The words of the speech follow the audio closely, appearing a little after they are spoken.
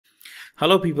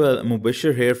Hello people,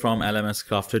 Mubashir here from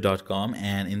lmscrafter.com,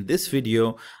 and in this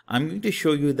video I'm going to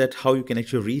show you that how you can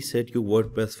actually reset your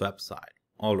WordPress website.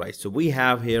 Alright, so we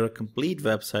have here a complete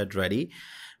website ready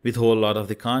with a whole lot of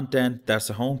the content. That's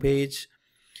the home page,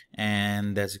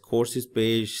 and there's a courses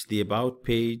page, the about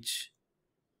page,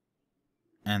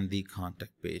 and the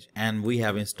contact page. And we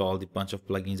have installed a bunch of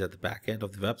plugins at the back end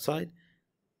of the website.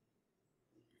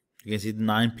 You can see the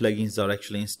 9 plugins are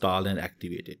actually installed and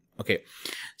activated. Okay,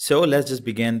 so let's just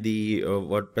begin the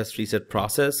WordPress reset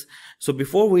process. So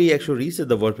before we actually reset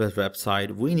the WordPress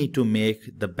website, we need to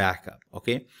make the backup.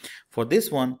 Okay, for this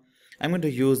one, I'm going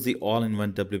to use the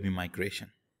all-in-one WP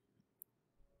migration.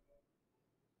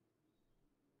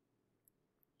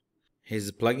 Here's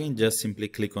the plugin. Just simply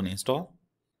click on install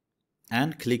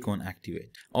and click on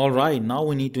activate. All right, now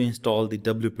we need to install the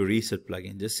WP reset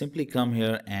plugin. Just simply come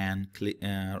here and click,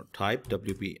 type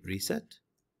WP reset.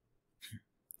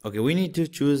 Okay, we need to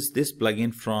choose this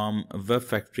plugin from Web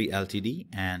Factory Ltd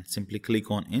and simply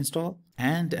click on install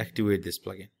and activate this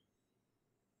plugin.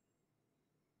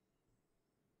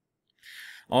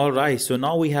 All right, so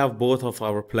now we have both of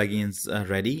our plugins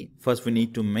ready. First, we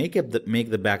need to make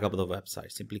the backup of the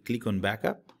website. Simply click on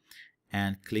backup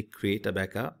and click create a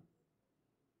backup.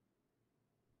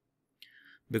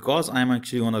 Because I'm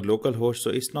actually on a local host,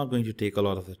 so it's not going to take a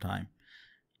lot of the time.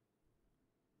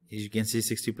 As you can see,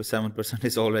 67%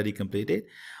 is already completed.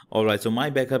 All right, so my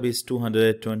backup is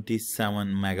 227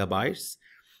 megabytes.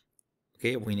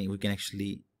 Okay, we can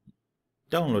actually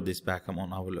download this backup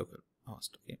on our local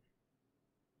host. Okay.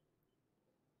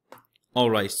 All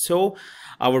right, so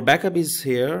our backup is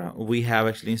here. We have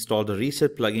actually installed the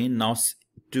reset plugin. Now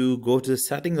to go to the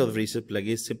settings of the reset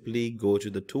plugin, simply go to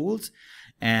the tools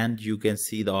and you can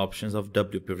see the options of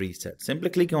WP reset. Simply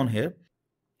click on here.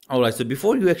 Alright, so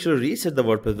before you actually reset the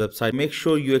WordPress website, make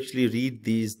sure you actually read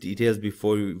these details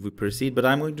before we proceed, but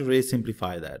I'm going to really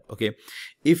simplify that. Okay,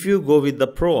 if you go with the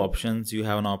pro options, you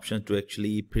have an option to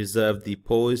actually preserve the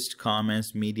post,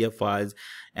 comments, media files,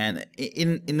 and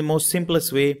in the most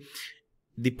simplest way,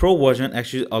 the pro version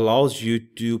actually allows you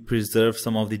to preserve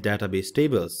some of the database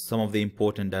tables, some of the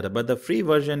important data, but the free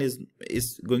version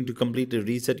is going to completely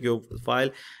reset your file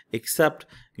except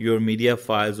your media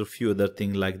files or few other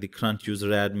things like the current user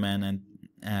admin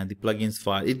and the plugins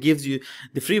file. It gives you,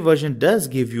 the free version does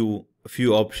give you a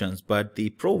few options, but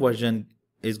the pro version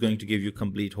is going to give you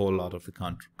complete whole lot of the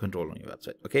control on your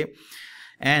website. Okay,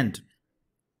 and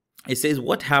it says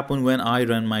what happened when I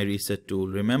run my reset tool.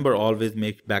 Remember, always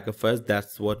make backup first.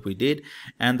 That's what we did.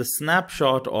 And the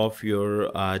snapshot of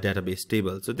your database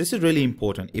table. So this is really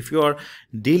important. If you are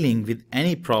dealing with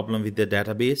any problem with the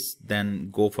database,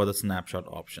 then go for the snapshot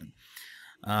option.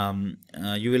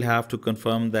 You will have to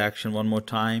confirm the action one more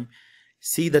time.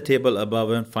 See the table above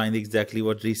and find exactly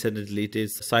what reset and delete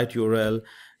is, site URL,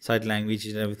 site language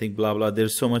and everything, blah, blah.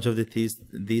 There's so much of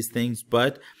these things,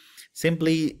 but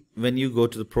simply when you go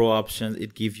to the pro options,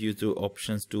 it gives you the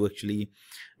options to actually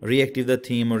reactive the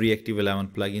theme or reactive 11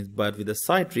 plugins. But with the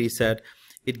site reset,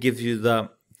 it gives you the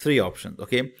 3 options.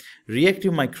 Okay,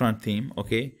 reactive my current theme,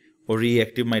 okay, or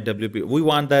reactive my WP. We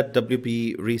want that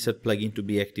WP reset plugin to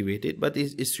be activated, but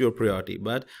it's your priority.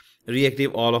 But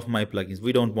reactive all of my plugins,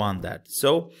 we don't want that.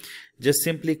 So just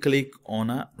simply click on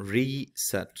a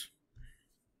reset,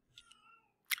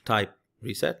 type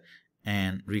reset,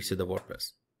 and reset the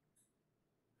WordPress.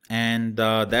 And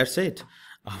that's it.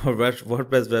 Our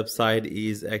WordPress website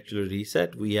is actually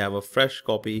reset. We have a fresh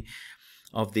copy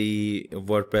of the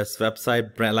WordPress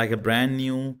website, like a brand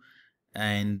new,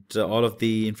 and all of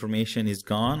the information is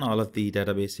gone, all of the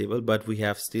database table, but we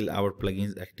have still our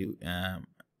plugins active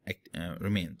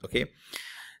remain. Okay,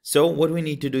 so what we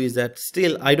need to do is that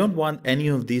still I don't want any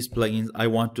of these plugins. I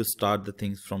want to start the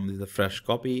things from the fresh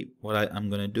copy. What I'm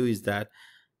going to do is that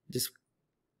just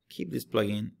keep this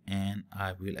plugin and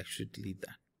I will actually delete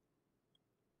that.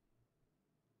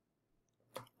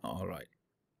 All right,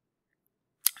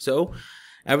 so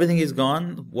everything is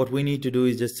gone. What we need to do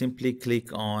is just simply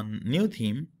click on new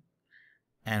theme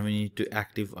and we need to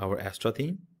active our Astra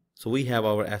theme. So we have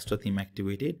our Astra theme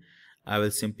activated. I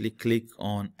will simply click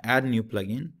on add new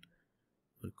plugin.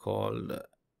 We'll call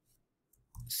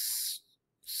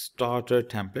starter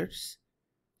templates.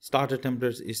 Starter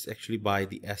templates is actually by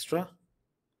the Astra.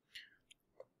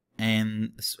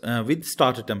 And with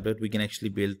starter template, we can actually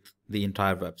build the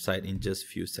entire website in just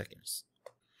few seconds.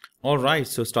 All right,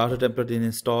 so starter template is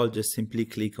installed. Just simply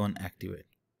click on activate.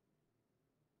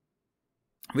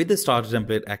 With the starter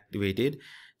template activated,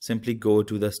 simply go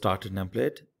to the starter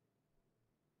template,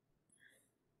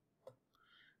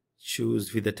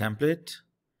 choose with the template.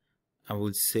 I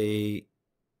would say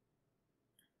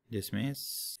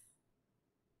dismiss.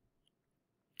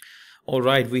 All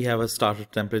right, we have a starter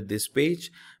template this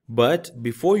page, but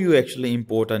before you actually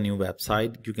import a new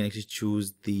website, you can actually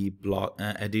choose the block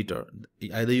editor.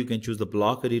 Either you can choose the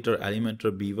block editor,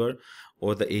 Elementor, Beaver,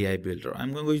 or the AI builder.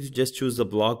 I'm going to just choose the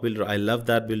block builder. I love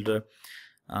that builder.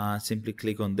 Simply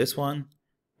click on this one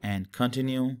and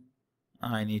continue.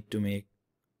 I need to make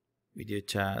video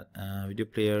chat, video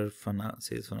player,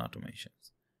 sales funnel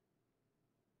automations.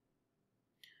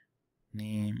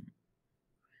 Name,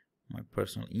 my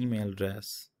personal email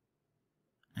address,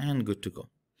 and good to go.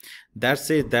 That's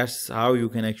it. That's how you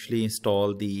can actually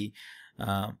install the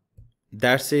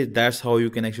that's it. That's how you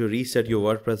can actually reset your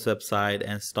WordPress website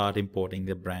and start importing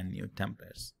the brand new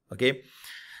templates. Okay,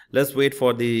 let's wait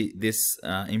for this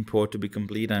import to be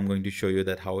complete. I'm going to show you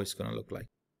that how it's going to look like.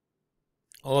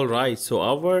 All right, so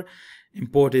our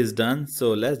import is done.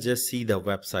 So let's just see the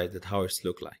website, that how it's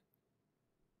look like.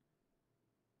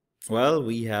 Well,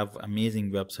 we have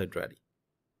amazing website ready.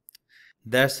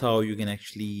 That's how you can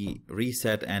actually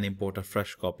reset and import a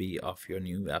fresh copy of your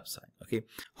new website. Okay,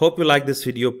 hope you like this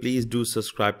video. Please do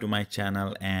subscribe to my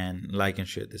channel and like and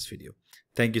share this video.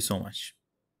 Thank you so much.